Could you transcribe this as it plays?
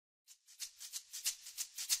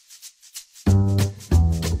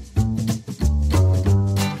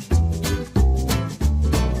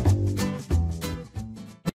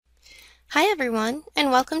Hi everyone, and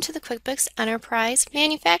welcome to the Quickbooks Enterprise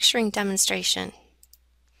manufacturing demonstration.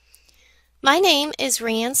 My name is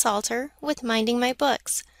Rayanne Salter with Minding My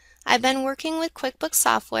Books. I've been working with QuickBooks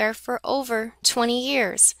software for over 20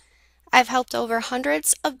 years. I've helped over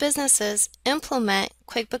hundreds of businesses implement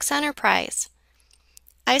QuickBooks Enterprise.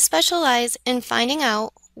 I specialize in finding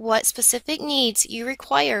out what specific needs you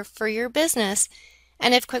require for your business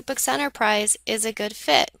and if QuickBooks Enterprise is a good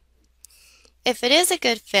fit. If it is a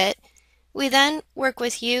good fit, we then work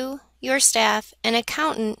with you, your staff, and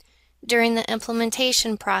accountant during the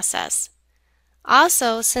implementation process.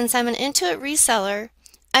 Also, since I'm an Intuit reseller,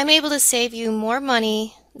 I'm able to save you more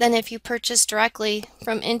money than if you purchase directly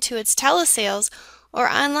from Intuit's telesales or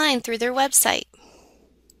online through their website.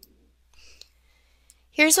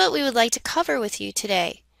 Here's what we would like to cover with you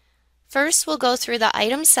today. First, we'll go through the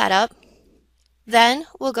item setup, then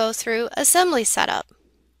we'll go through assembly setup.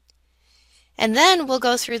 And then we'll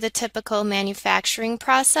go through the typical manufacturing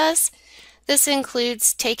process. This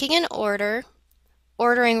includes taking an order,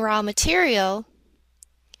 ordering raw material,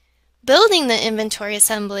 building the inventory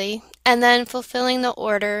assembly, and then fulfilling the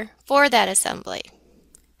order for that assembly.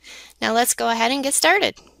 Now let's go ahead and get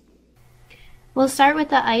started. We'll start with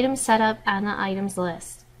the item setup on the items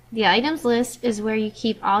list. The items list is where you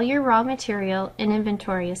keep all your raw material and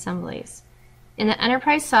inventory assemblies. In the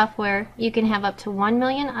enterprise software, you can have up to 1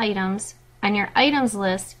 million items on your items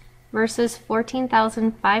list versus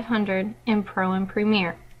 14,500 in Pro and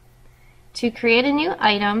Premier. To create a new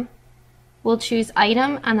item, we'll choose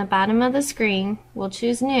Item on the bottom of the screen. We'll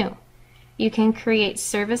choose New. You can create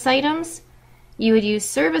service items. You would use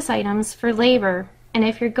service items for labor, and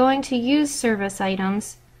if you're going to use service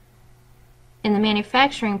items in the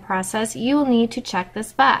manufacturing process, you will need to check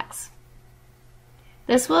this box.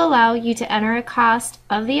 This will allow you to enter a cost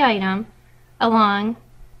of the item along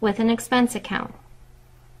with an expense account.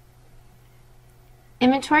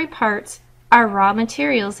 Inventory parts are raw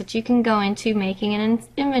materials that you can go into making an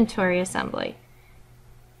inventory assembly.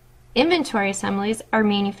 Inventory assemblies are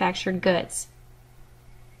manufactured goods.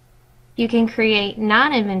 You can create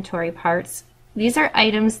non-inventory parts. These are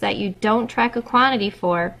items that you don't track a quantity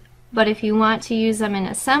for, but if you want to use them in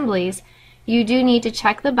assemblies, you do need to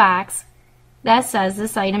check the box that says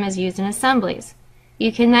this item is used in assemblies.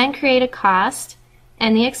 You can then create a cost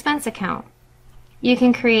and the expense account. You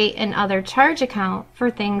can create an other charge account for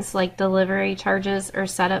things like delivery charges or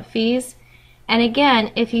setup fees. And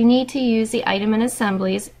again, if you need to use the item in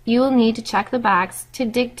assemblies, you will need to check the box to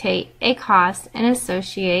dictate a cost and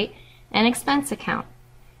associate an expense account.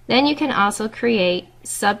 Then you can also create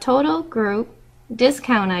subtotal, group,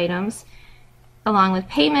 discount items, along with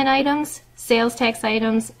payment items, sales tax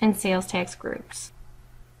items, and sales tax groups.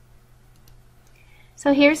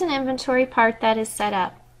 So here's an inventory part that is set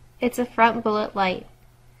up. It's a front bullet light.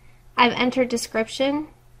 I've entered description,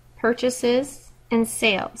 purchases, and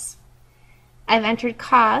sales. I've entered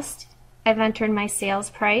cost. I've entered my sales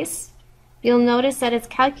price. You'll notice that it's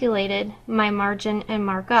calculated my margin and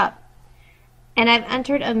markup. And I've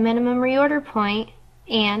entered a minimum reorder point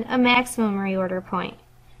and a maximum reorder point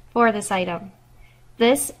for this item.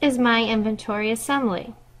 This is my inventory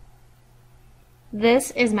assembly. This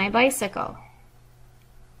is my bicycle.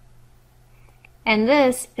 And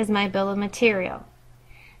this is my bill of material.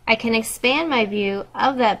 I can expand my view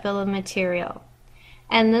of that bill of material,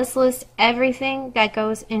 and this lists everything that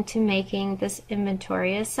goes into making this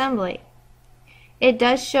inventory assembly. It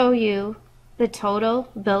does show you the total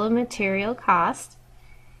bill of material cost,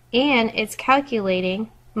 and it's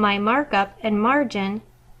calculating my markup and margin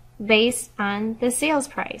based on the sales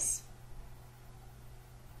price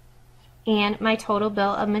and my total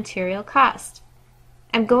bill of material cost.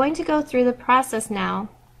 I'm going to go through the process now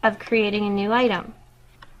of creating a new item.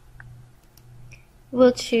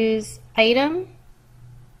 We'll choose Item,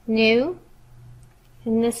 New,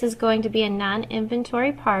 and this is going to be a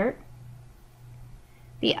non-inventory part.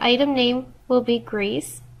 The item name will be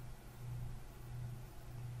grease.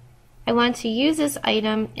 I want to use this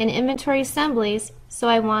item in inventory assemblies, so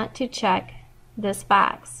I want to check this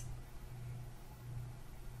box.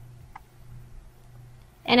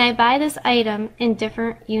 And I buy this item in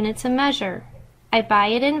different units of measure. I buy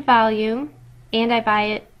it in volume and I buy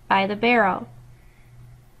it by the barrel.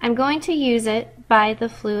 I'm going to use it by the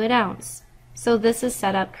fluid ounce, so this is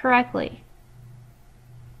set up correctly.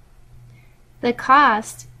 The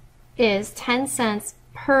cost is 10 cents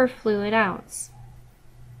per fluid ounce.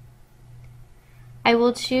 I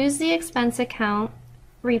will choose the expense account,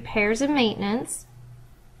 repairs and maintenance,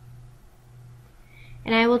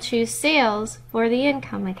 and I will choose sales for the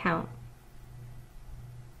income account.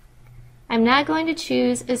 I'm not going to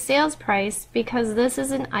choose a sales price because this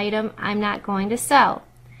is an item I'm not going to sell.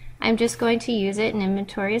 I'm just going to use it in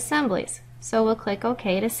inventory assemblies. So we'll click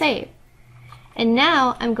OK to save. And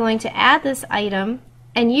now I'm going to add this item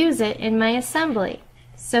and use it in my assembly.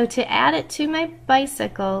 So to add it to my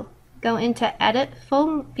bicycle, go into Edit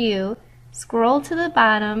Full View, scroll to the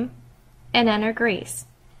bottom, and enter grease.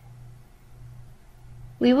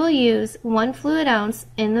 We will use 1 fluid ounce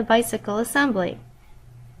in the bicycle assembly.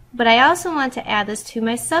 But I also want to add this to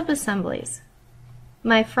my sub-assemblies,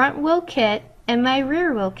 my front wheel kit and my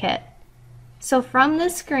rear wheel kit. So from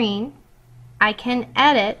this screen, I can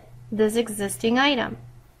edit this existing item.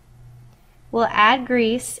 We'll add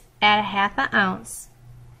grease at 1/2 ounce,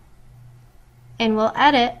 and we'll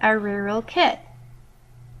edit our rear wheel kit.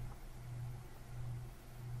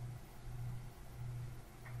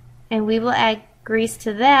 And we will add grease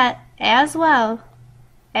to that as well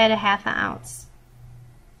at 1/2 ounce.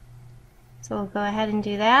 So we'll go ahead and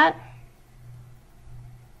do that.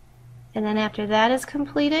 And then after that is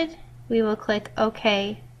completed, we will click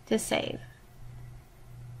OK to save.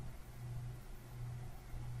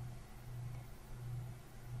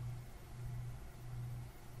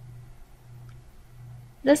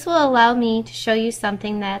 This will allow me to show you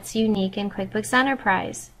something that's unique in QuickBooks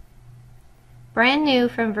Enterprise. Brand new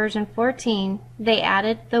from version 14, they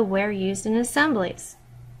added the Where Used in Assemblies.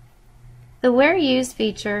 The Where Used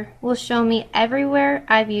feature will show me everywhere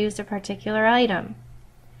I've used a particular item.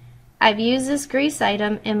 I've used this grease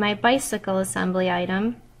item in my bicycle assembly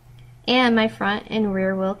item and my front and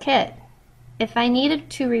rear wheel kit. If I needed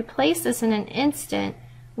to replace this in an instant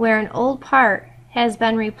where an old part has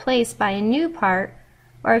been replaced by a new part,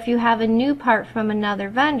 or if you have a new part from another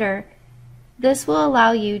vendor, this will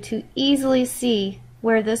allow you to easily see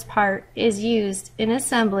where this part is used in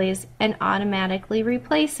assemblies and automatically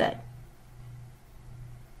replace it.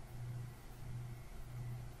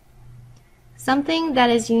 Something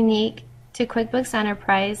that is unique to QuickBooks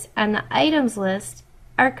Enterprise and the items list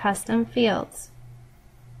are custom fields.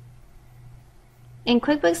 In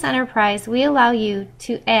QuickBooks Enterprise, we allow you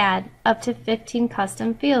to add up to 15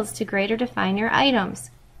 custom fields to greater define your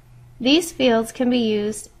items. These fields can be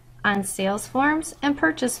used on sales forms and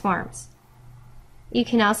purchase forms. You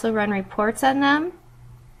can also run reports on them.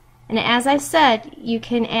 And as I said, you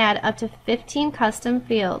can add up to 15 custom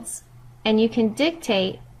fields, and you can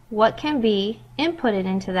dictate what can be inputted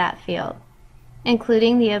into that field,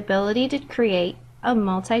 including the ability to create a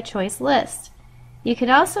multi-choice list. You can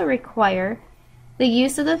also require the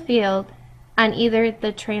use of the field on either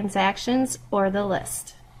the transactions or the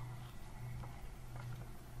list.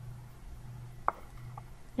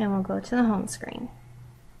 And we'll go to the home screen.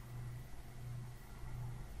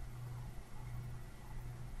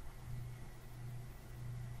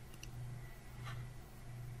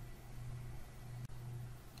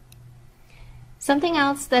 Something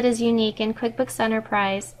else that is unique in QuickBooks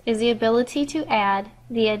Enterprise is the ability to add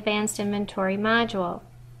the Advanced Inventory module.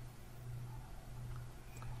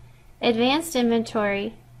 Advanced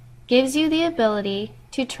Inventory gives you the ability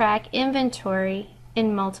to track inventory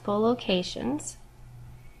in multiple locations.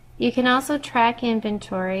 You can also track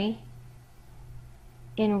inventory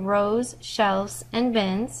in rows, shelves, and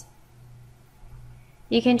bins.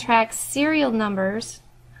 You can track serial numbers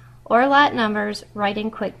or lot numbers right in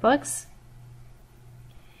QuickBooks.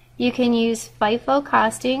 You can use FIFO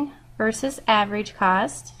costing versus average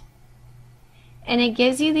cost, and it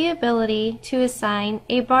gives you the ability to assign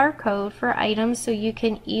a barcode for items so you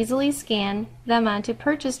can easily scan them onto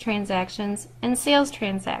purchase transactions and sales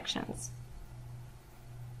transactions.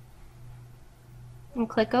 And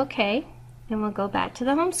click OK, and we'll go back to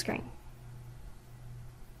the home screen.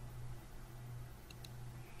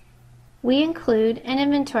 We include an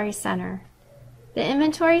inventory center. The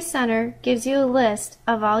Inventory Center gives you a list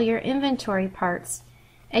of all your inventory parts,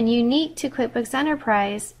 and unique to QuickBooks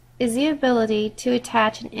Enterprise is the ability to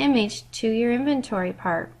attach an image to your inventory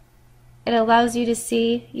part. It allows you to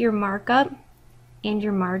see your markup and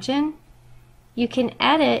your margin. You can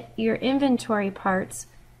edit your inventory parts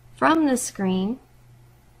from the screen,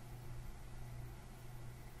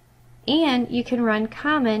 and you can run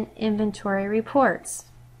common inventory reports.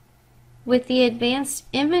 With the Advanced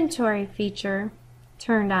Inventory feature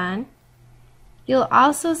turned on, you'll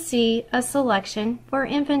also see a selection for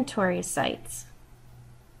inventory sites.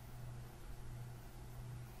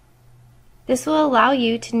 This will allow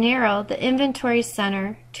you to narrow the inventory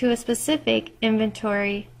center to a specific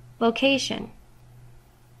inventory location.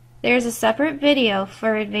 There is a separate video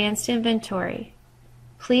for Advanced Inventory.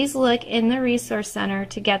 Please look in the Resource Center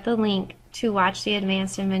to get the link to watch the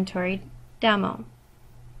Advanced Inventory demo.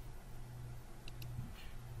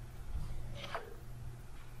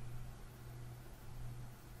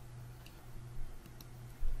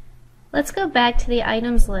 Let's go back to the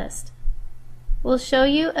items list. We'll show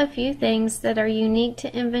you a few things that are unique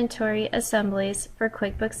to inventory assemblies for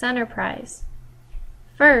QuickBooks Enterprise.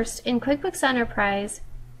 First, in QuickBooks Enterprise,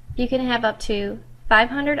 you can have up to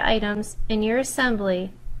 500 items in your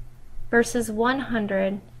assembly versus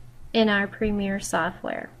 100 in our Premier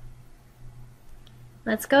software.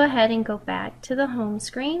 Let's go ahead and go back to the home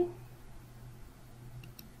screen.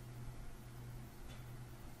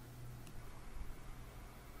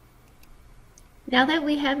 Now that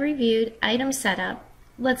we have reviewed item setup,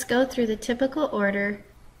 let's go through the typical order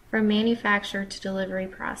from manufacturer to delivery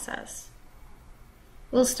process.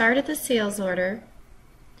 We'll start at the sales order,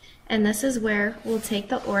 and this is where we'll take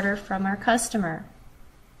the order from our customer.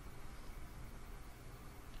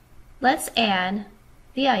 Let's add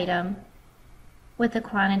the item with a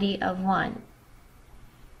quantity of 1.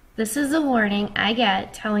 This is the warning I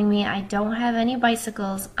get telling me I don't have any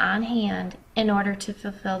bicycles on hand in order to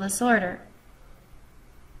fulfill this order.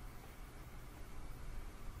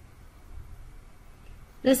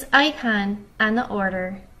 This icon on the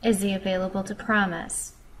order is the available to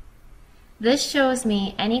promise. This shows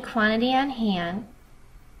me any quantity on hand,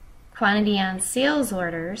 quantity on sales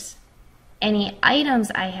orders, any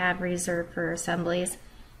items I have reserved for assemblies,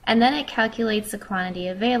 and then it calculates the quantity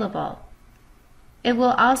available. It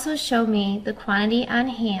will also show me the quantity on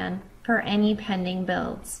hand for any pending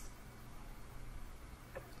builds.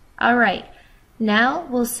 Alright, now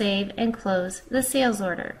we'll save and close the sales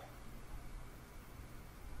order.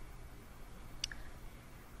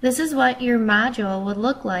 This is what your module would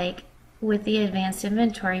look like with the Advanced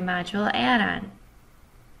Inventory module add-on.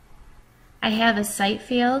 I have a site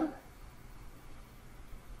field.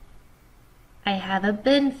 I have a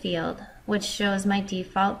bin field, which shows my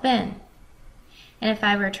default bin. And if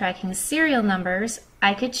I were tracking serial numbers,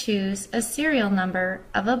 I could choose a serial number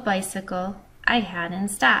of a bicycle I had in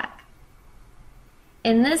stock.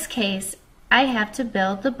 In this case, I have to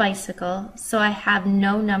build the bicycle, so I have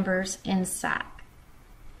no numbers in stock.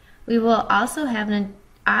 We will also have an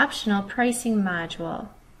optional pricing module.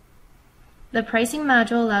 The pricing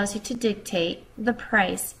module allows you to dictate the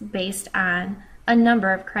price based on a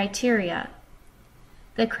number of criteria.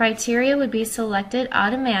 The criteria would be selected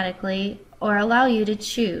automatically or allow you to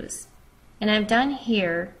choose. And I've done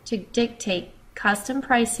here to dictate custom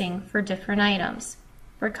pricing for different items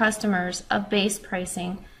for customers of base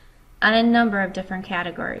pricing on a number of different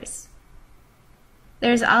categories.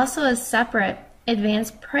 There's also a separate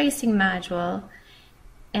advanced pricing module,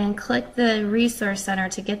 and click the Resource Center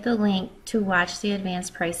to get the link to watch the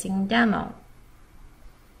advanced pricing demo.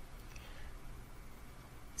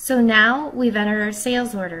 So now we've entered our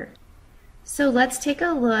sales order. So let's take a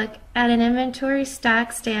look at an inventory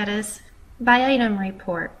stock status by item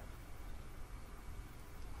report.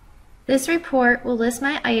 This report will list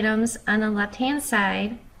my items on the left-hand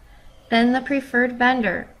side, then the preferred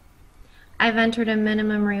vendor. I've entered a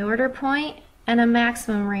minimum reorder point and a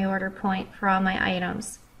maximum reorder point for all my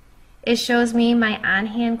items. It shows me my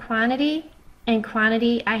on-hand quantity and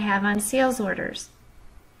quantity I have on sales orders,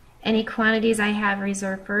 any quantities I have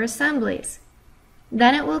reserved for assemblies.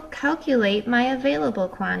 Then it will calculate my available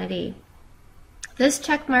quantity. This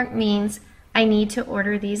check mark means I need to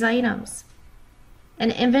order these items.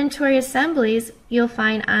 And inventory assemblies you'll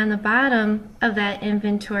find on the bottom of that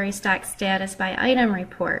inventory stock status by item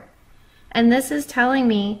report. And this is telling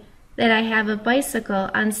me that I have a bicycle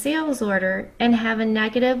on sales order and have a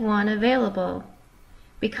 -1 available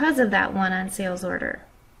because of that one on sales order.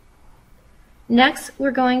 Next,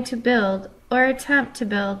 we're going to build or attempt to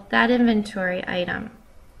build that inventory item.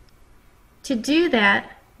 To do that,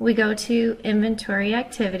 we go to Inventory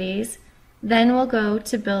Activities, then we'll go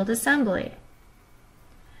to Build Assembly.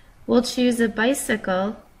 We'll choose a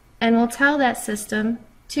bicycle and we'll tell that system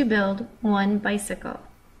to build one bicycle.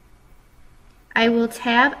 I will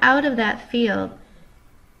tab out of that field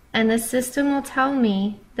and the system will tell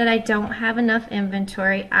me that I don't have enough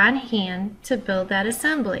inventory on hand to build that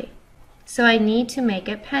assembly. So I need to make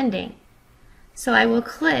it pending. So I will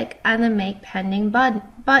click on the Make Pending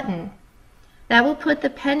button. That will put the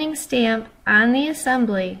pending stamp on the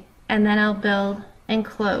assembly and then I'll build and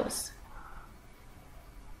close.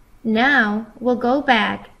 Now we'll go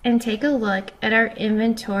back and take a look at our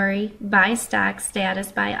inventory by stock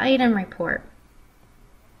status by item report.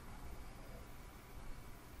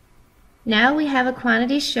 Now we have a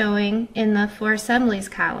quantity showing in the For Assemblies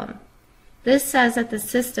column. This says that the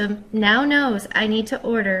system now knows I need to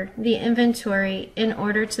order the inventory in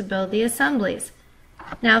order to build the assemblies.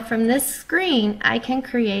 Now from this screen I can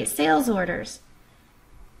create sales orders.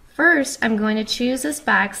 First, I'm going to choose this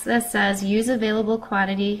box that says Use Available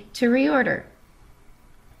Quantity to Reorder.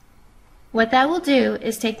 What that will do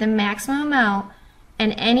is take the maximum amount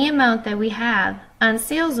and any amount that we have on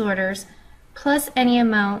sales orders plus any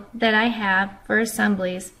amount that I have for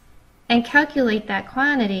assemblies and calculate that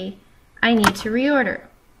quantity I need to reorder.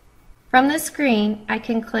 From the screen, I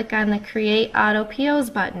can click on the Create Auto POs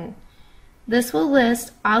button. This will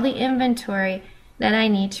list all the inventory that I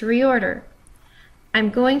need to reorder. I'm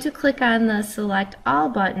going to click on the Select All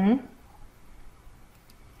button.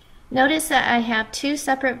 Notice that I have two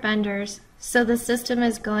separate vendors, so the system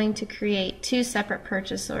is going to create two separate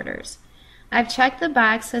purchase orders. I've checked the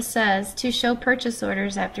box that says to show purchase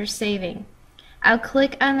orders after saving. I'll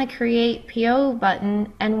click on the Create PO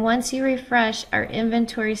button, and once you refresh our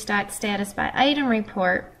inventory stock status by item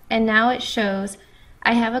report, and now it shows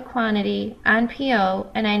I have a quantity on PO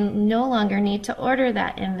and I no longer need to order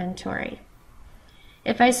that inventory.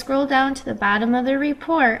 If I scroll down to the bottom of the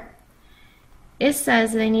report, it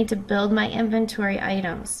says that I need to build my inventory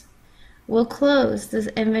items. We'll close this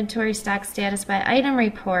inventory stock status by item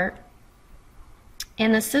report,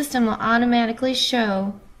 and the system will automatically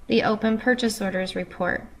show the open purchase orders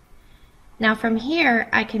report. Now from here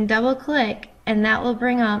I can double click and that will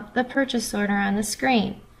bring up the purchase order on the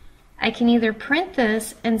screen. I can either print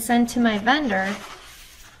this and send to my vendor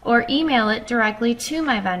or email it directly to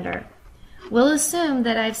my vendor. We'll assume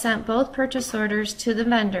that I've sent both purchase orders to the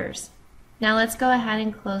vendors. Now let's go ahead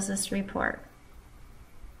and close this report.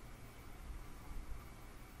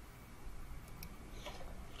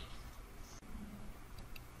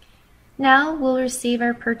 Now we'll receive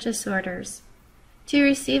our purchase orders. To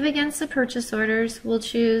receive against the purchase orders, we'll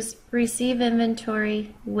choose Receive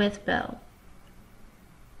Inventory with Bill.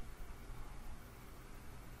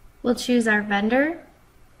 We'll choose our vendor,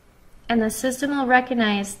 and the system will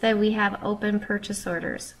recognize that we have open purchase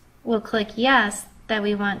orders. We'll click Yes that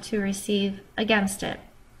we want to receive against it.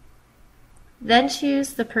 Then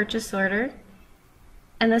choose the purchase order,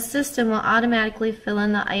 and the system will automatically fill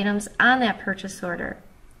in the items on that purchase order.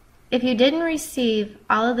 If you didn't receive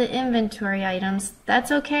all of the inventory items,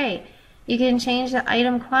 that's okay. You can change the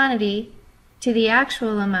item quantity to the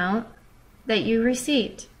actual amount that you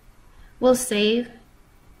received. We'll save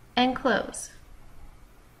and close.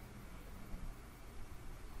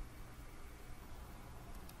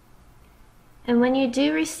 And when you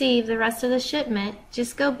do receive the rest of the shipment,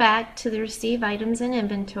 just go back to the Receive Items in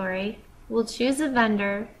Inventory. We'll choose a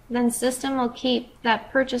vendor, then system will keep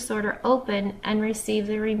that purchase order open and receive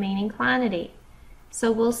the remaining quantity.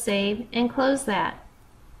 So we'll save and close that.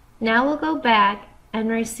 Now we'll go back and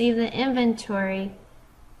receive the inventory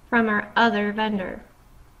from our other vendor.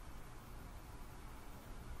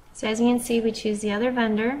 So as you can see, we choose the other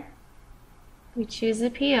vendor, we choose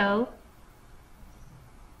the PO,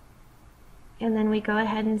 and then we go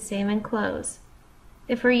ahead and save and close.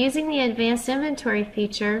 If we're using the advanced inventory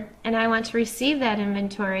feature and I want to receive that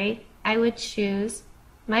inventory, I would choose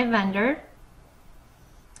my vendor.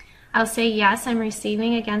 I'll say yes, I'm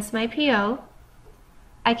receiving against my PO.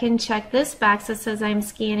 I can check this box that says I'm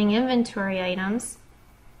scanning inventory items,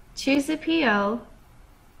 choose the PO,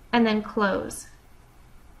 and then close.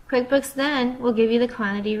 QuickBooks then will give you the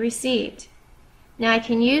quantity received. Now I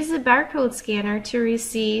can use the barcode scanner to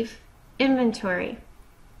receive inventory.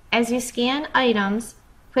 As you scan items,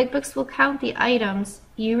 QuickBooks will count the items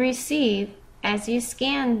you receive as you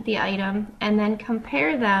scan the item and then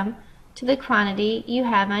compare them to the quantity you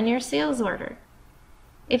have on your sales order.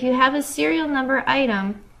 If you have a serial number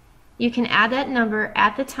item, you can add that number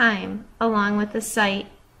at the time along with the site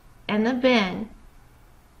and the bin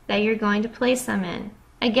that you're going to place them in.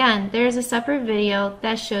 Again, there's a separate video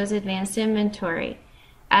that shows advanced inventory.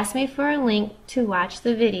 Ask me for a link to watch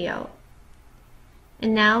the video.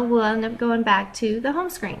 And now we'll end up going back to the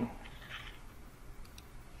home screen.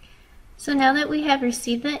 So now that we have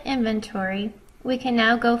received the inventory, we can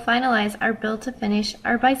now go finalize our build to finish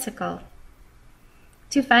our bicycle.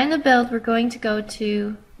 To find the build, we're going to go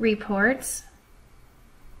to Reports,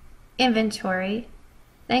 Inventory,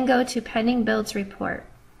 then go to Pending Builds Report.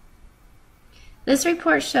 This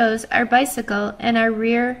report shows our bicycle and our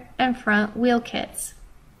rear and front wheel kits.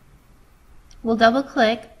 We'll double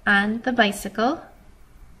click on the bicycle.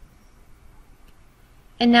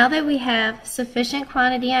 And now that we have sufficient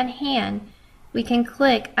quantity on hand, we can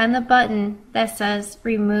click on the button that says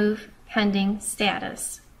Remove Pending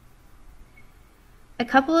Status. A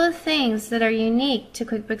couple of things that are unique to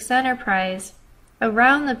QuickBooks Enterprise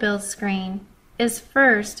around the build screen is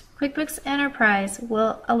first, QuickBooks Enterprise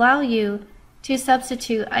will allow you to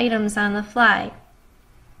substitute items on the fly.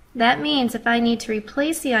 That means if I need to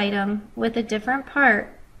replace the item with a different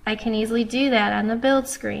part, I can easily do that on the build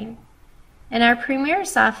screen. In our Premiere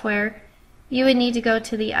software, you would need to go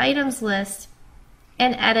to the items list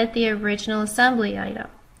and edit the original assembly item.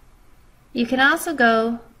 You can also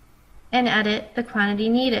go and edit the quantity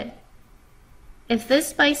needed. If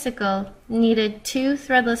this bicycle needed 2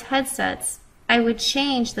 threadless headsets, I would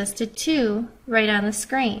change this to 2 right on the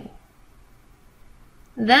screen.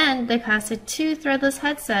 Then the cost of 2 threadless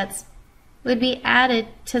headsets would be added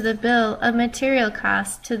to the bill of material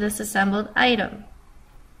costs to this assembled item.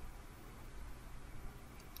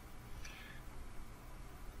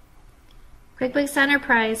 Quickbooks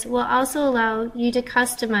Enterprise will also allow you to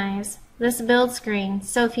customize this build screen,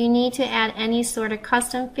 so if you need to add any sort of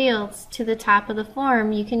custom fields to the top of the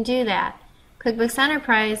form, you can do that. QuickBooks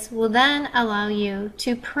Enterprise will then allow you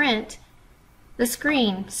to print the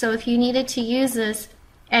screen, so if you needed to use this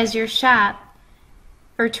as your shop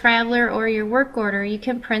for traveler or your work order, you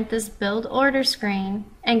can print this build order screen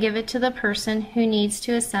and give it to the person who needs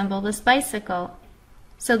to assemble this bicycle,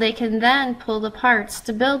 so they can then pull the parts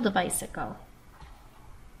to build the bicycle.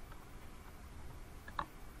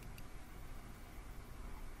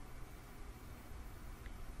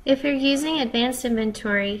 If you're using advanced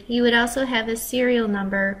inventory, you would also have a serial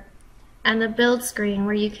number on the build screen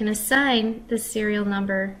where you can assign the serial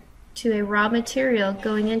number to a raw material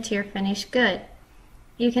going into your finished good.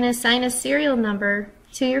 You can assign a serial number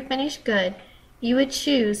to your finished good. You would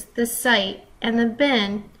choose the site and the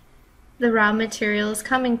bin the raw material is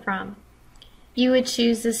coming from. You would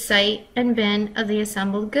choose the site and bin of the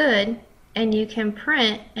assembled good, and you can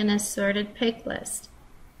print an assorted pick list.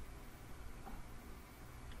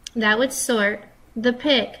 That would sort the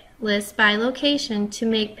pick list by location to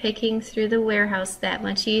make picking through the warehouse that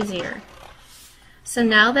much easier. So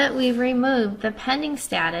now that we've removed the pending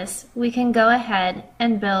status, we can go ahead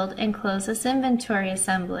and build and close this inventory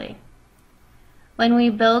assembly. When we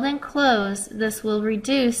build and close, this will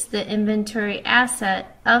reduce the inventory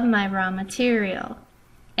asset of my raw material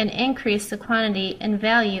and increase the quantity and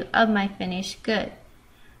value of my finished good.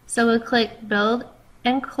 So we'll click Build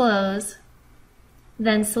and Close,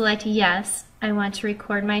 then select Yes, I want to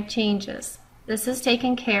record my changes. This is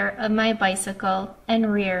taking care of my bicycle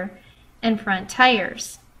and rear and front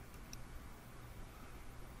tires.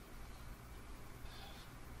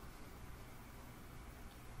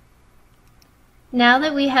 Now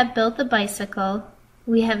that we have built the bicycle,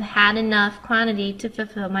 we have had enough quantity to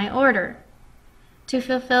fulfill my order. To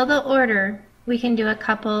fulfill the order, we can do a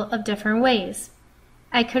couple of different ways.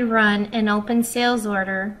 I could run an open sales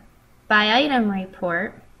order by item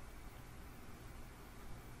report.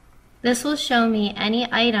 This will show me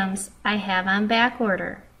any items I have on back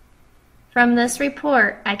order. From this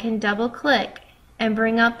report, I can double click and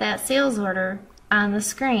bring up that sales order on the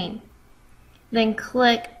screen. Then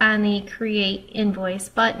click on the Create Invoice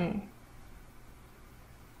button.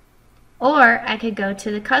 Or I could go to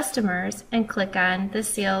the customers and click on the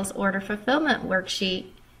Sales Order Fulfillment Worksheet,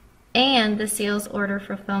 and the Sales Order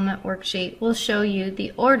Fulfillment Worksheet will show you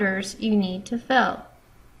the orders you need to fill.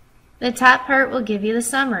 The top part will give you the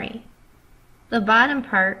summary. The bottom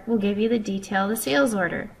part will give you the detail of the sales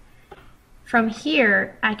order. From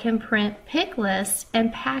here, I can print pick lists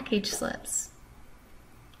and package slips.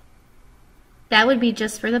 That would be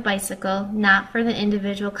just for the bicycle, not for the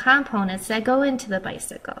individual components that go into the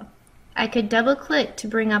bicycle. I could double click to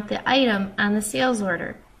bring up the item on the sales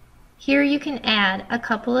order. Here you can add a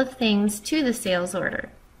couple of things to the sales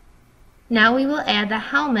order. Now we will add the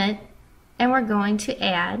helmet, and we're going to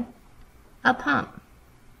add a pump.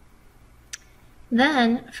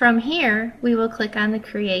 Then from here we will click on the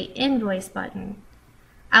Create Invoice button.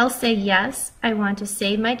 I'll say yes, I want to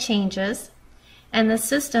save my changes, and the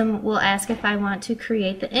system will ask if I want to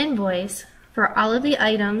create the invoice for all of the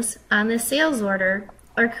items on the sales order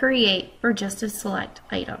or create for just the select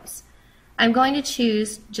items. I'm going to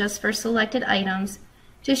choose just for selected items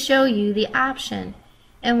to show you the option,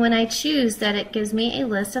 and when I choose that, it gives me a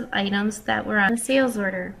list of items that were on the sales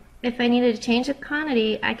order. If I needed to change the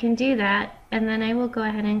quantity, I can do that, and then I will go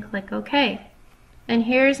ahead and click OK. And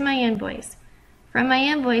here's my invoice. From my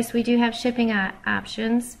invoice, we do have shipping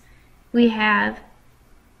options. We have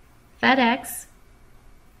FedEx,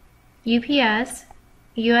 UPS,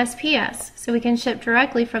 USPS, so we can ship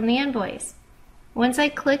directly from the invoice. Once I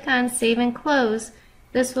click on Save and Close,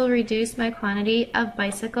 this will reduce my quantity of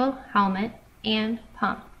bicycle, helmet, and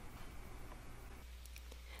pump.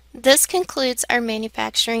 This concludes our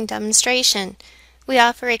manufacturing demonstration. We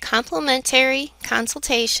offer a complimentary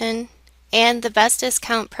consultation and the best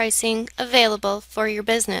discount pricing available for your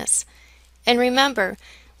business. And remember,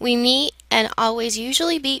 we meet and always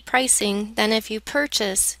usually beat pricing than if you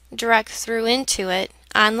purchase direct through Intuit,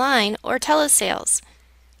 online, or telesales.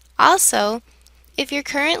 Also, If you're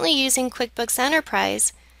currently using QuickBooks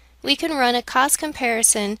Enterprise, we can run a cost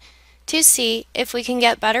comparison to see if we can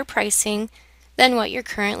get better pricing than what you're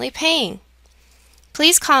currently paying.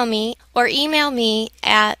 Please call me or email me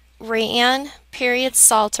at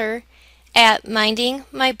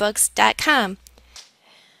rayanne.salter@mindingmybooks.com.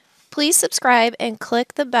 Please subscribe and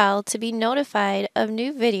click the bell to be notified of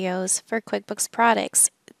new videos for QuickBooks products.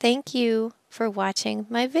 Thank you for watching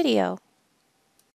my video.